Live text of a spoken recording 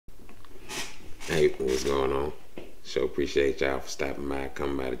Hey, what's going on? So appreciate y'all for stopping by,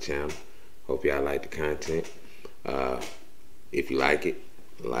 coming by the channel. Hope y'all like the content. If you like it,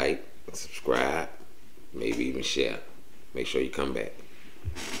 like, subscribe, maybe even share. Make sure you come back.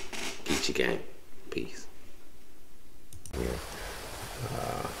 Get your game. Peace. Yeah.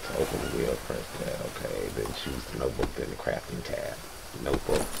 To open the wheel, press that. Okay, then choose the notebook, then the crafting tab.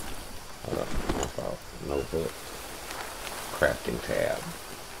 Notebook. Hold up, my fault. Notebook. Crafting tab.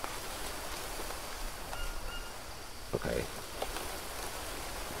 Okay.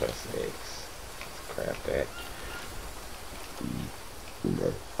 Press X. Craft that.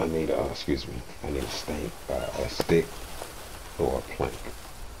 I need excuse me. I need a stick or a plank.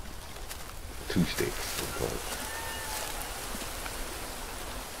 2 sticks and a plank.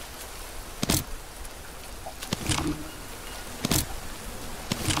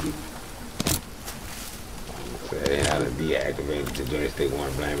 So they had to deactivate the joystick.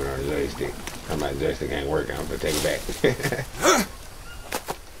 Want to blame it on the joystick? I'm like, joystick ain't working. I'm gonna take it back.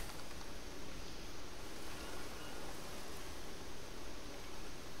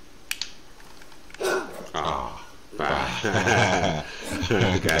 Oh, fine.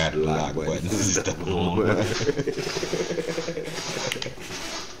 Got the lock button stuck on.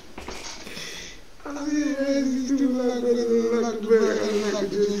 I'm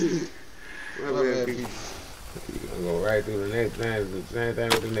gonna go right through the next thing. The same thing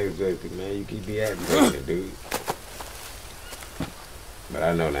with the next joystick, man. You keep deactivating it, dude. But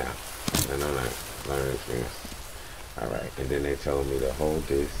I know now. Learning experience. Alright, and then they told me to hold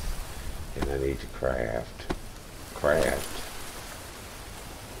this, and I need to craft one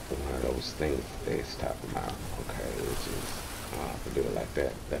of those things that's top them out. Okay, which is, I can do it like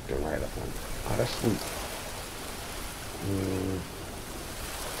that. Left and right up on it. Oh, that's sweet.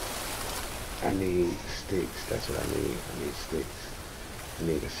 I need sticks. That's what I need. I need sticks. I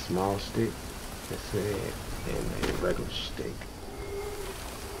need a small stick, that's it, and a regular stick.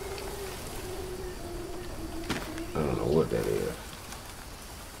 I don't know what that is.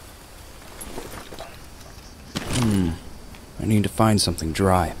 I need to find something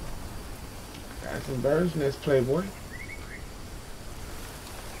dry. Got some birds nests, Playboy.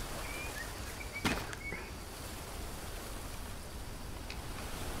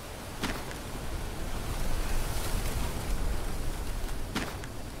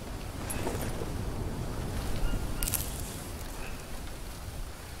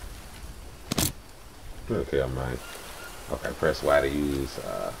 Okay, I'm right. Okay, press Y to use,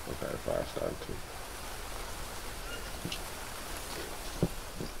 okay, fire starter too.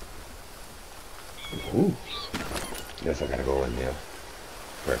 Ooh. Guess I gotta go in there.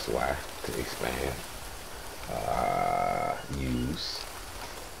 Press Y to expand. Use.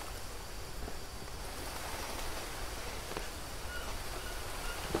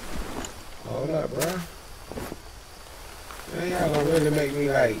 Hold up, bruh. Man, y'all gonna really make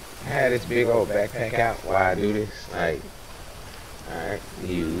me like have this big old backpack out while I do this? Like, alright,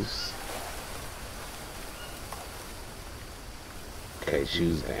 use. Okay,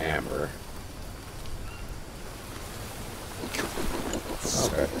 choose the amber.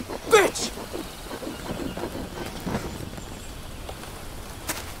 Okay. Bitch!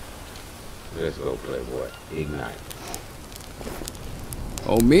 Let's go, Playboy. Ignite.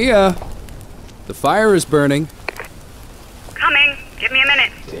 Oh, Mia! The fire is burning. Coming. Give me a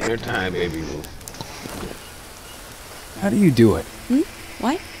minute. Dinner time, baby. How do you do it?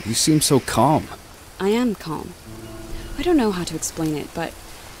 What? You seem so calm. I am calm. I don't know how to explain it, but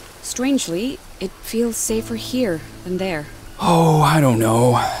strangely, it feels safer here than there. Oh, I don't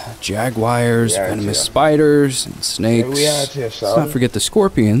know. Jaguars, venomous spiders, and snakes. Let's not forget the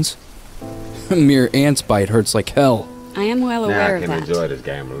scorpions. A mere ant's bite hurts like hell. I am well aware of Now I can that. enjoy this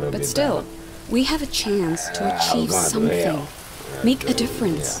game a little bit. But still, we have a chance to achieve something. Make a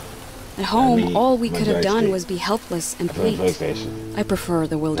difference. At home, all we could have done was be helpless and bleak. I prefer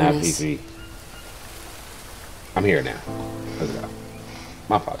the wilderness. PC. I'm here now. Let's go.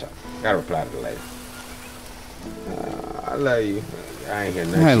 My fault, y'all. Gotta reply to the lady. I love you. I ain't hear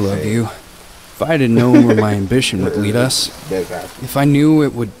nothing. I love you. If I didn't know where my ambition would lead us, if I knew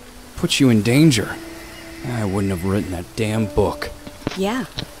it would put you in danger, I wouldn't have written that damn book. Yeah.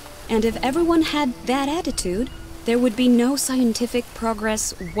 And if everyone had that attitude, there would be no scientific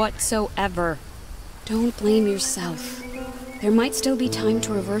progress whatsoever. Don't blame yourself. There might still be time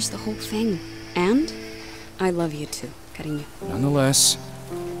to reverse the whole thing. And I love you too, Cariño. Nonetheless,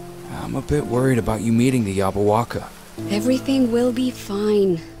 I'm a bit worried about you meeting the Yabawaka. Everything will be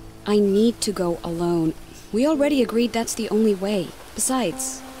fine. I need to go alone. We already agreed that's the only way.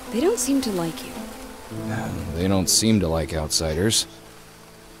 Besides, they don't seem to like you. They don't seem to like outsiders.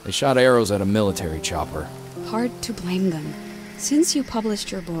 They shot arrows at a military chopper. Hard to blame them. Since you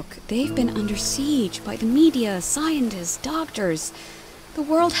published your book, they've been under siege by the media, scientists, doctors. The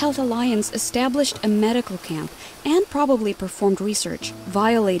World Health Alliance established a medical camp and probably performed research,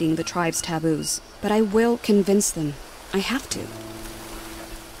 violating the tribe's taboos. But I will convince them. I have to.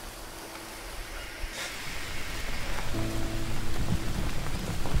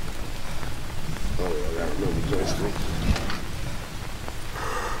 Oh, I gotta remember joystick.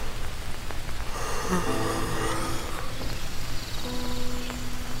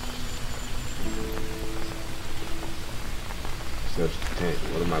 Substitute.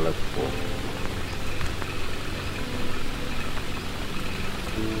 What am I looking for?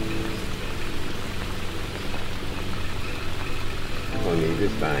 I'm gonna need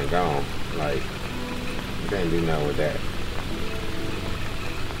this thing gone. Like, you can't do nothing with that.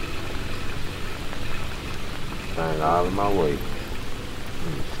 Thing all in my way.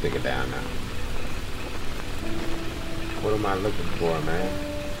 Stick it down now. What am I looking for, man?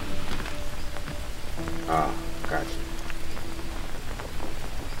 Oh, gotcha.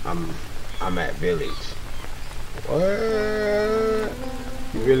 I'm at village. What?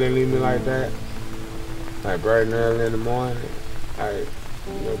 You really leave me like that? Like bright and early in the morning? Like,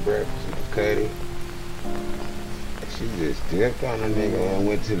 no breakfast with Cuddy. She just dipped on a nigga and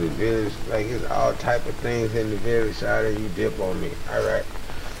went to the village. Like, it's all type of things in the village. How do you dip on me? Alright.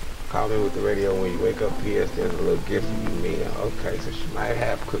 Call me with the radio when you wake up. P.S. There's a little gift for you, Mia. Okay, so she might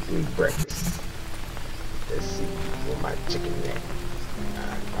have cooked me breakfast. Let's see. With my chicken neck.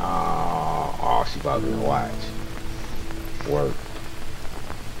 Oh, she bought me a watch. Work.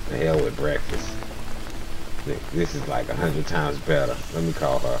 The hell with breakfast. This is like 100 times better. Let me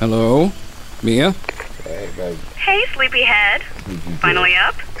call her. Hello? Mia? Hey, baby. Hey, sleepyhead. Finally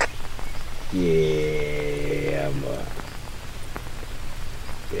up? Yeah, I'm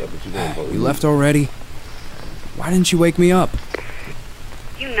yeah, but you didn't believe. You left already? Why didn't you wake me up?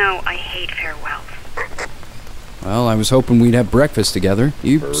 You know I hate farewells. Well, I was hoping we'd have breakfast together.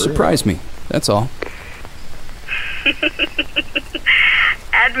 You surprised me, that's all. Admit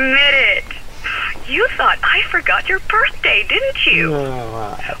it. You thought I forgot your birthday, didn't you?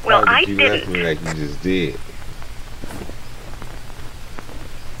 No, well, I you didn't. left me like you just did.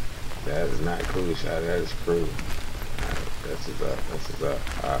 That is not cool, shot. That is cruel. That's his up. That's his up.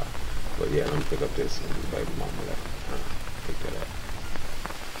 But yeah, let me pick up this baby mama left. Pick that up.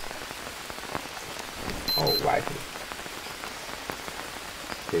 Oh, wifey.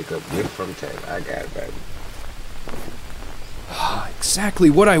 Pick up gift from Taylor. I got it, baby. Exactly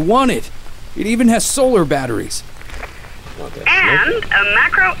what I wanted. It even has solar batteries. And a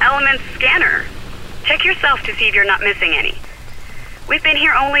macro element scanner. Check yourself to see if you're not missing any. We've been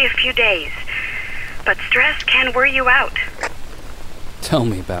here only a few days, but stress can wear you out. Tell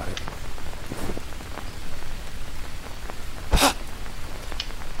me about it.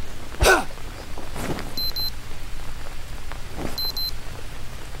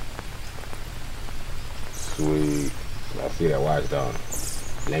 Sweet. I see that watch down.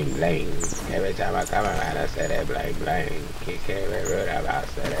 Bling bling. Every time I come around, I say that bling bling. Kick every road I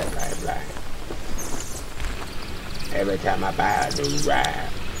say that bling bling. Every time I buy a new ride.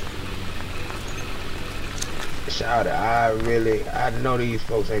 Shout out, I know these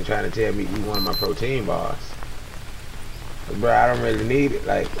folks ain't trying to tell me eat one of my protein bars. But bro, I don't really need it.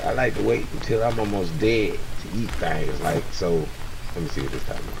 Like, I like to wait until I'm almost dead to eat things. Like, so, let me see what this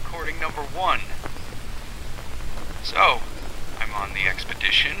time is. Recording number 1. So, I'm on the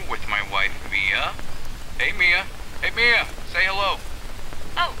expedition with my wife, Mia. Hey, Mia. Hey, Mia. Say hello.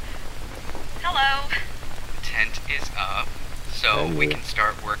 Oh, hello. The tent is up, so we can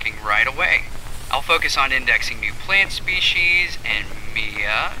start working right away. I'll focus on indexing new plant species, and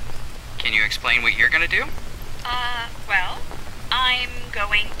Mia, can you explain what you're gonna do? Well, I'm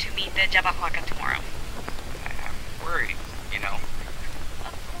going to meet the Jabahwaka tomorrow. I'm worried, you know.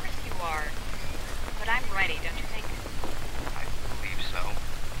 Of course you are. But I'm ready, don't you think? I believe so,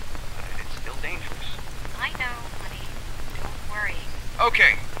 but it's still dangerous. I know, honey. Don't worry.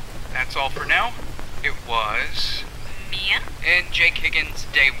 Okay, that's all for now. It was... Mia? And Jake Higgins,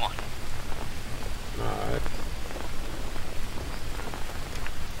 day 1. Alright.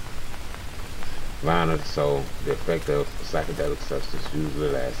 Violence, so the effect of psychedelic substance usually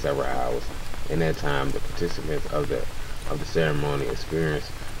lasts several hours. In that time, the participants of the ceremony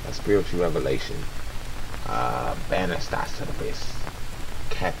experience a spiritual revelation. Banastasabis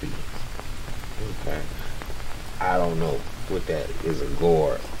Cappy. Okay. I don't know what that is. A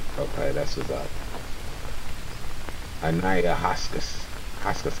gourd. Okay, that's what's up. Anaya Hoskus.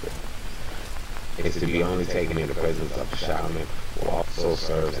 is to be only taken in the presence of the shaman, who also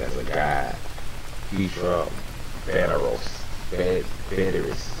serves as a guide. Petra Veteris. Okay,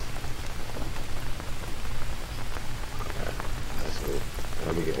 that's cool.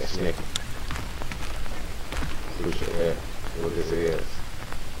 Let me get that snippet. Appreciate that. What this is.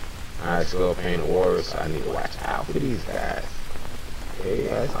 Alright, Skull Painted Warriors, so I need to watch out for these guys. Okay,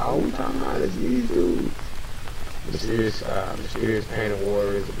 that's all we talking about is these dudes. Mysterious Painted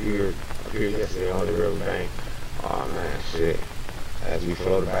Warriors appeared yesterday on the riverbank. Oh man, shit. As we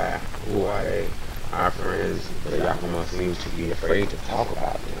floated by, who are they? Our friends, the Yakima seems to be afraid to talk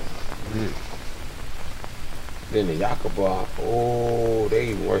about them. Then the Yakuba, oh, they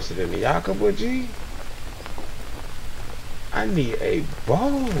even worse than the Yakuba, G. I need a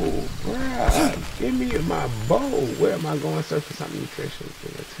bow, bruh. Give me my bow. Where am I going? Search for something nutritious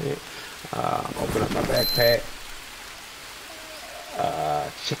in the tent. Open up my backpack.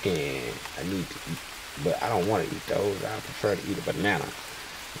 Chicken. I need to eat, but I don't want to eat those. I prefer to eat a banana.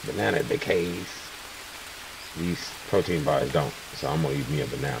 Banana decays. These protein bars don't, so I'm gonna eat me a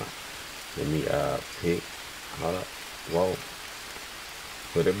banana. Let me pick. Hold up. Whoa.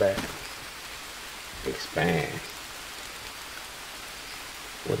 Put it back. Expand.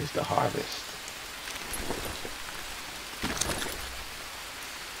 What is the harvest?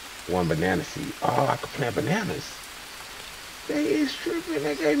 1 banana seed. Oh, I could plant bananas. They is tripping.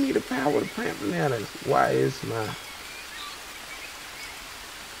 They gave me the power to plant bananas. Why is my...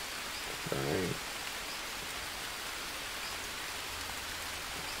 Dang.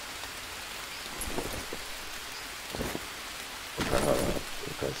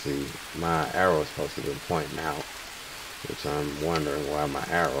 Because see, my arrow is supposed to be pointing out, which I'm wondering why my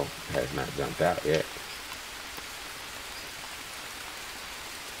arrow has not jumped out yet.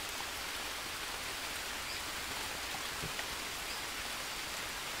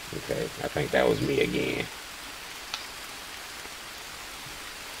 Okay, I think that was me again.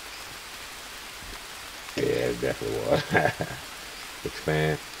 Yeah, it definitely was.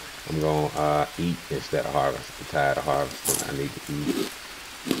 Expand. I'm gonna eat instead of harvest. I'm tired of harvesting. I need to eat.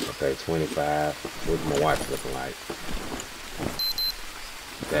 Okay, 25. What's my watch looking like?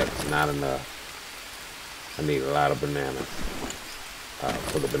 That's not enough. I need a lot of bananas.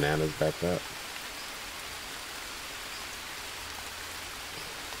 Pull the bananas back up.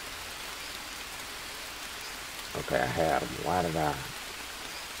 Okay, I had them. Why did I?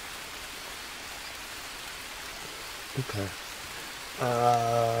 Okay.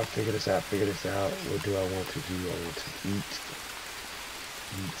 Figure this out. What do I want to do? I want to eat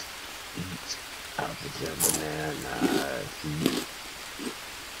apples and bananas. Eat.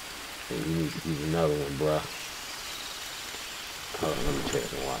 And you need to eat another one, bruh. Hold on, let me check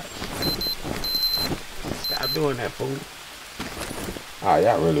and watch. Stop doing that, fool. Oh,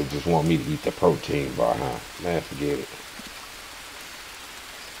 y'all really just want me to eat the protein bar, huh? Man, forget it.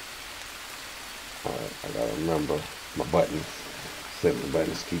 Alright, I gotta remember my buttons. The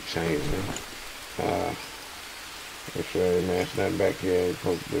buttons keep changing. Make sure they mash nothing back here. It's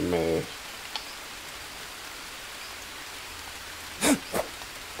supposed to be mashed.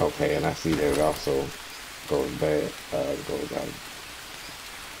 Okay, and I see that it also goes bad. It goes out.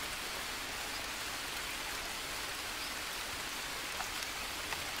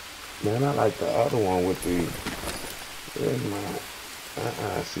 Man, I like the other one with the. Where's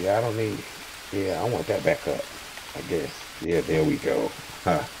my? See, I don't need. Yeah, I want that back up. I guess. Yeah, there we go.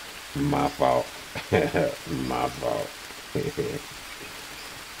 My fault. My fault.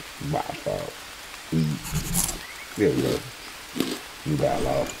 My fault. There we go. You got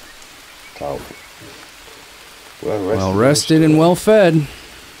lost. Talk. Well rested and well fed.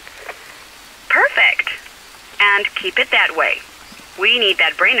 Perfect. And keep it that way. We need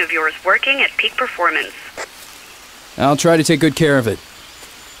that brain of yours working at peak performance. I'll try to take good care of it.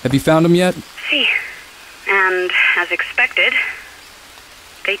 Have you found them yet? See. And, as expected,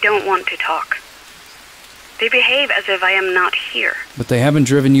 they don't want to talk. They behave as if I am not here. But they haven't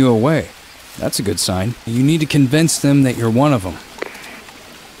driven you away. That's a good sign. You need to convince them that you're one of them.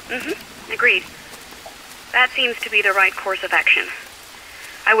 Agreed. That seems to be the right course of action.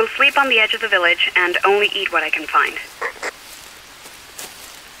 I will sleep on the edge of the village and only eat what I can find.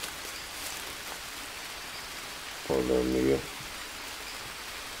 Hold on, Mia.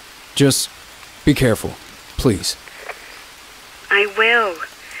 Just be careful, please. I will.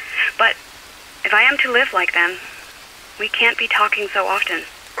 But if I am to live like them, we can't be talking so often.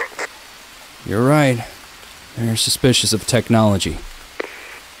 You're right. They're suspicious of technology.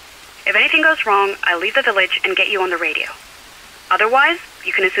 If anything goes wrong, I'll leave the village and get you on the radio. Otherwise,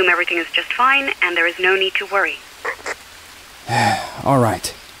 you can assume everything is just fine and there is no need to worry. All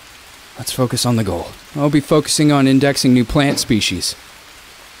right. Let's focus on the goal. I'll be focusing on indexing new plant species.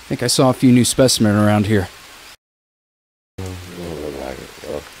 I think I saw a few new specimens around here.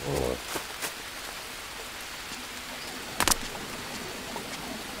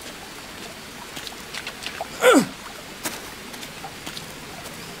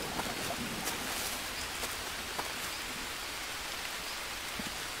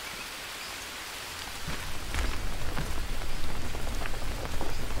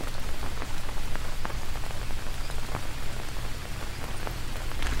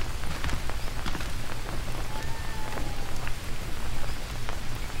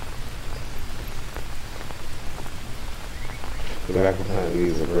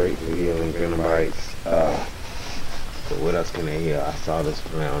 These are great for healing venom bites. So what else can I heal? I saw this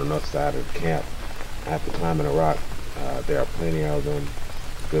plant on the north side of the camp. After climbing a rock, there are plenty of them.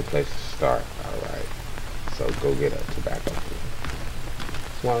 Good place to start. Alright. So go get a tobacco.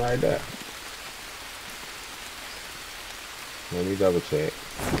 There's one right there. Let me double check.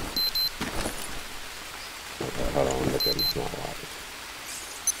 Okay, hold on, look at my smartwatch.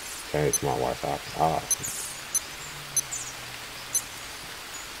 Change smartwatch off. Awesome.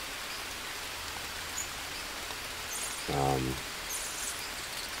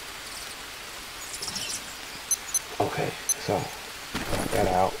 Okay, so got that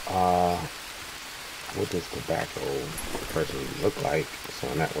out. What does tobacco personally look like? So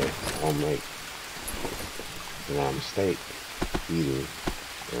in that way I don't make the wrong mistake eating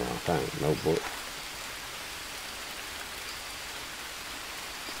the wrong thing. Notebook.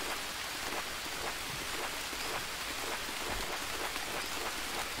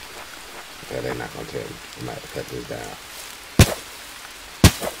 Yeah, they're not gonna tell me. I might have to cut this down.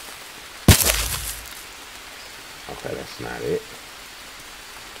 Okay, that's not it.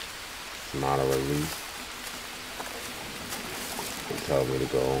 It's not a release. It told me to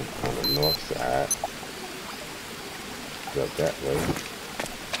go on the north side. Go that way.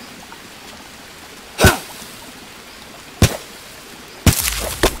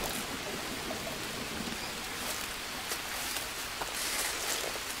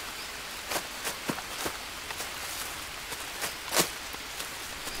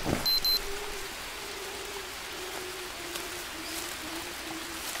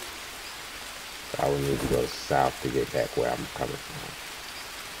 I would need to go south to get back where I'm coming from.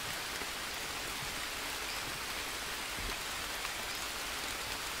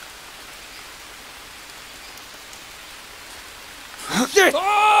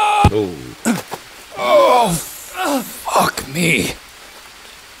 Oh, fuck me.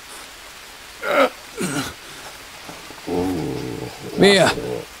 Mia,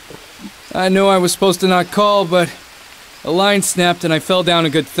 I know I was supposed to not call, but a line snapped and I fell down a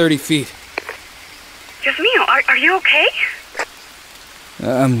good 30 feet. Just Mio, are you okay?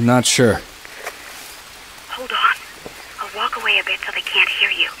 I'm not sure. Hold on. I'll walk away a bit so they can't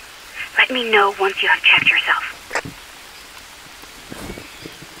hear you. Let me know once you have checked yourself.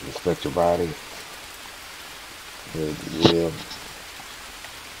 Respect your body. Here's the wheel.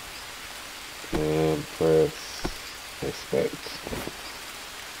 And press expect.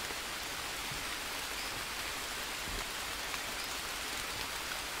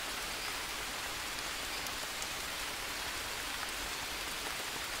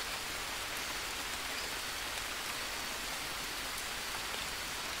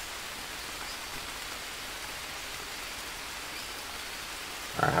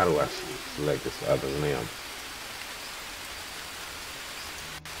 Alright, how do I select this other limb?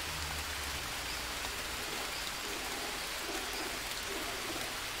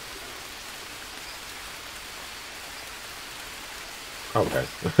 Okay.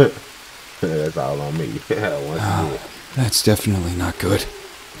 That's all on me. Once again. That's definitely not good.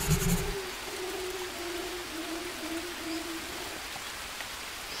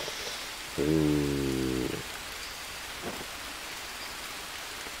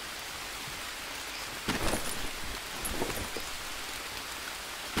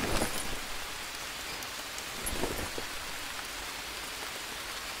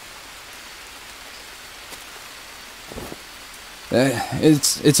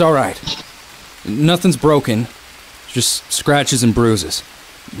 It's all right. Nothing's broken. Just scratches and bruises.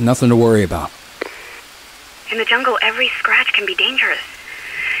 Nothing to worry about. In the jungle, every scratch can be dangerous.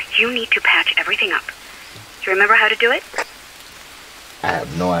 You need to patch everything up. Do you remember how to do it? I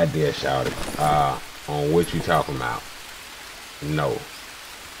have no idea, Shouty. On what you talking about? No.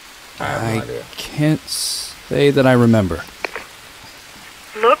 I have no idea. Can't say that I remember.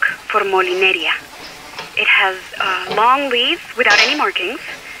 Look for Molineria. It has long leaves without any markings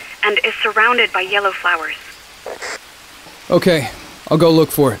and is surrounded by yellow flowers. Okay, I'll go look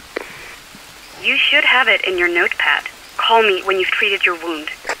for it. You should have it in your notepad. Call me when you've treated your wound.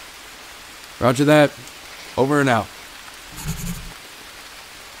 Roger that. Over and out.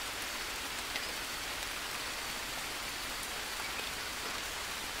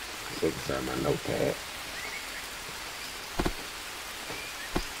 Look inside my notepad.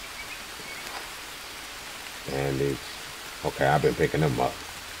 Bandage. Okay, I've been picking them up.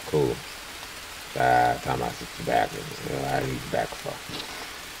 Cool. Time I sit tobacco. You know, I need tobacco for.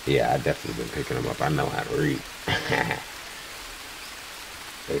 Yeah, I definitely been picking them up. I know how to read.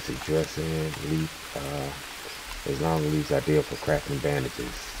 Basic dressing, leaf. As long as leaves ideal for crafting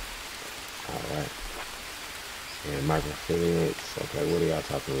bandages. Alright. And microfluids. Okay, what are y'all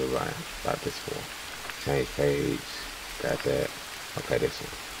talking about this for? Change page. Got that. Okay, this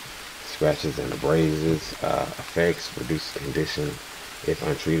one. Scratches and abrasions. Effects. Reduce condition. If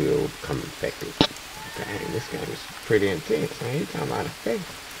untreated, it will become infected. Dang, this game is pretty intense. Man, you talking about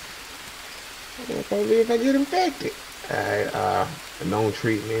effects. What's gonna be if I get infected? Alright, known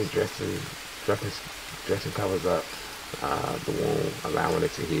treatment. Dressing covers up the wound, allowing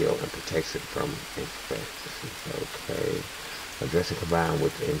it to heal and protects it from infection. Okay. A dressing combined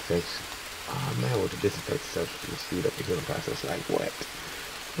with the infection. Oh man, with the disinfectant substance to speed up the healing process. Like what?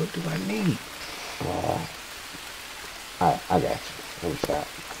 What do I need? Alright, I got you. Let me stop.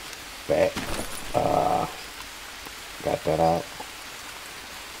 Back. Got that out.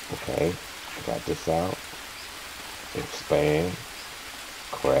 Okay. Got this out. Expand.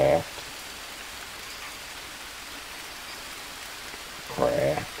 Craft.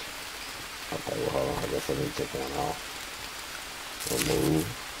 Okay, well, hold on. I guess I need to take one off. Remove.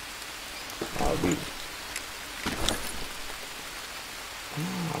 RB.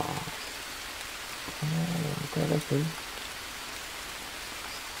 Okay, that's good.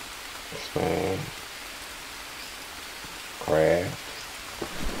 Expand. Craft.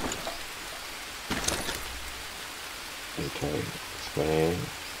 Okay, expand.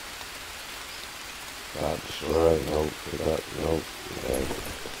 Destroy. Nope. Pick up. Nope. Okay.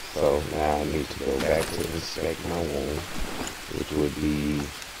 So now I need to go back to inspect my wound, which would be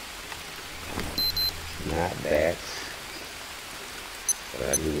not that. But I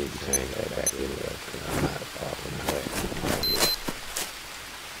need to change that back anyway, because I'm not following that.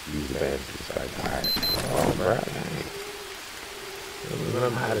 Use the bandages like, alright. Oh, bro, dang. I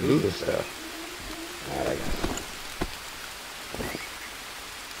don't know how to do this stuff. Alright, I got it.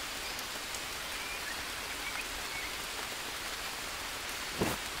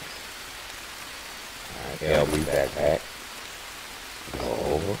 Alright, LB backpack. Go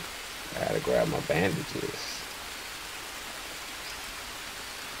over. Gotta grab my bandages.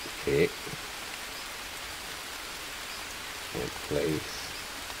 Pick. In place.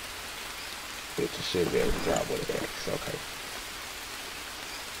 Which you should be able to drop with an X. Okay.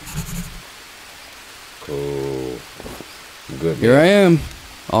 Cool. Good. Here I am,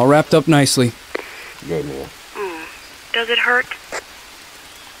 all wrapped up nicely. Good man. Does it hurt?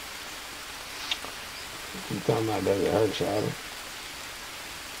 You talking about does it hurt, Charlie?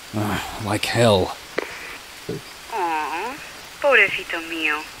 Like hell. Aww, pobrecito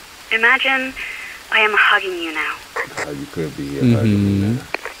mío. Imagine I am hugging you now. You could be hugging me now.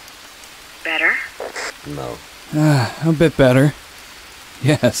 Better? No. A bit better.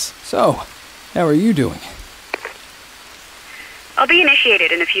 Yes. So, how are you doing? I'll be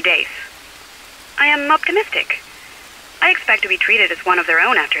initiated in a few days. I am optimistic. I expect to be treated as one of their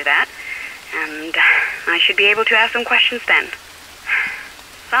own after that, and I should be able to ask some questions then.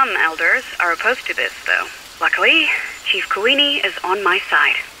 Some elders are opposed to this, though. Luckily, Chief Kuini is on my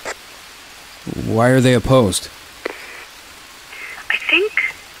side. Why are they opposed? I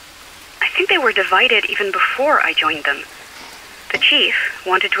think they were divided even before I joined them. The chief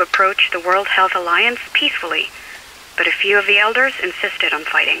wanted to approach the World Health Alliance peacefully, but a few of the elders insisted on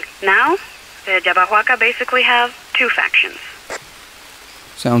fighting. Now, the Yabahuaca basically have two factions.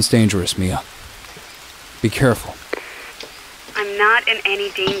 Sounds dangerous, Mia. Be careful. I'm not in any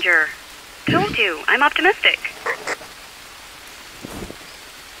danger. Told you, I'm optimistic.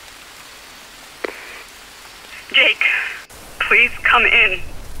 Jake, please come in.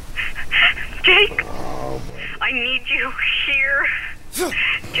 Jake, I need you here.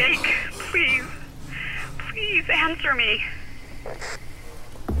 Jake, please answer me.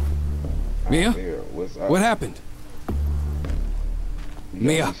 Mia? What's up? What happened?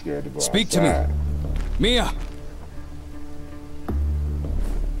 Mia, speak to me. Mia!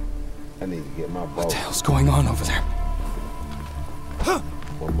 I need to get my bow. What the hell's going on over there?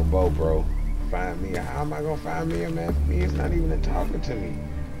 Where's my bow, bro? Find Mia. How am I gonna find Mia, man? Mia's not even talking to me.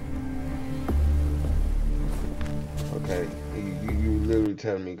 Okay, you literally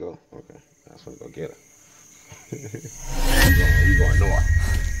telling me go. Okay, was gonna go get her. You going north.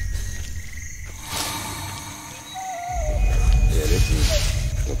 Yeah, this is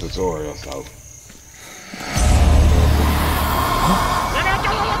the tutorial, so.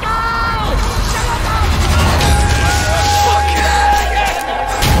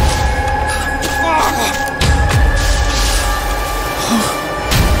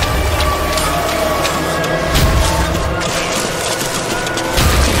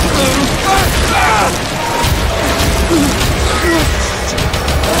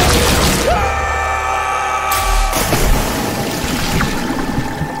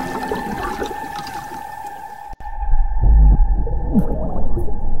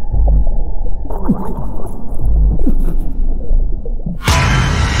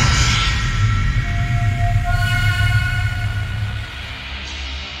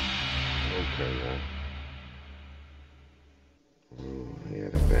 Yeah,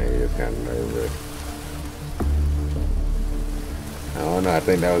 the thing is kind of nervous. I don't know, I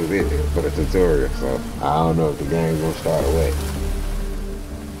think that was it for the tutorial, so I don't know if the game's gonna start away.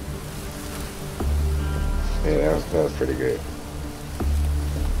 Yeah, that was pretty good.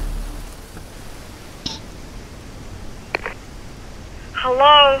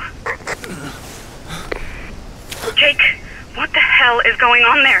 Hello? Jake, what the hell is going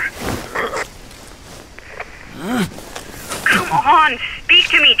on there? Come on, speak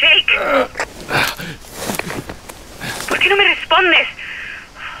to me, Jake. ¿Por qué no me respondes?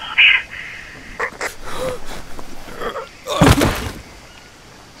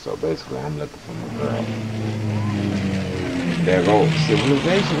 So basically, I'm looking for my girl. There goes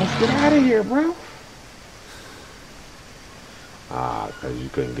civilization. Let's get out of here, bro. Ah, because you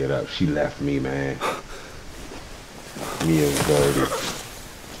couldn't get up. She left me, man. Mia was dirty.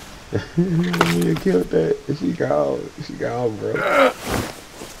 Mia killed that. She gone. She gone, bro.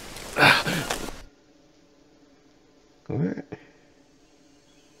 What?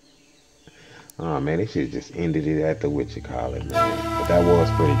 Oh, man, they should have just ended it at the whatchamacallit, man. But that was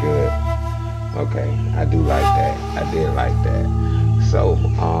pretty good. Okay, I do like that. I did like that. So,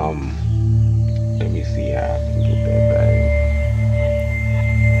 let me see how I can get that thing.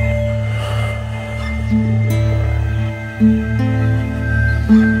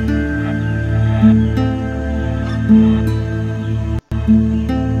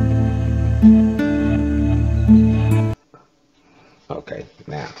 Okay,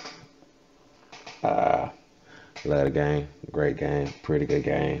 now, love the game, great game, pretty good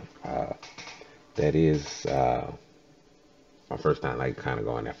game. That is my first time like kind of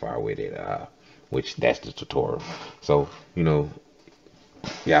going that far with it, which that's the tutorial. So, you know,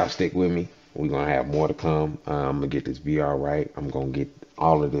 y'all stick with me. We're going to have more to come. I'm going to get this VR right. I'm going to get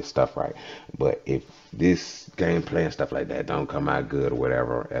all of this stuff right. But if this gameplay and stuff like that don't come out good or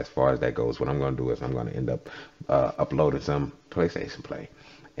whatever, as far as that goes, what I'm going to do is I'm going to end up uploading some PlayStation Play.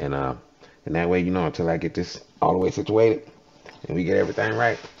 And that way, you know, until I get this all the way situated and we get everything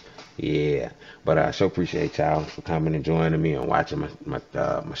right. Yeah. But I sure appreciate y'all for coming and joining me and watching my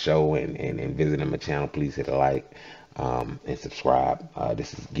show and visiting my channel. Please hit a like and subscribe.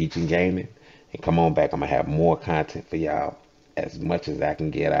 This is Geechin Gaming. And come on back. I'm going to have more content for y'all as much as I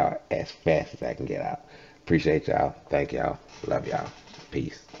can get out, as fast as I can get out. Appreciate y'all. Thank y'all. Love y'all.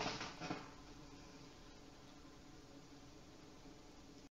 Peace.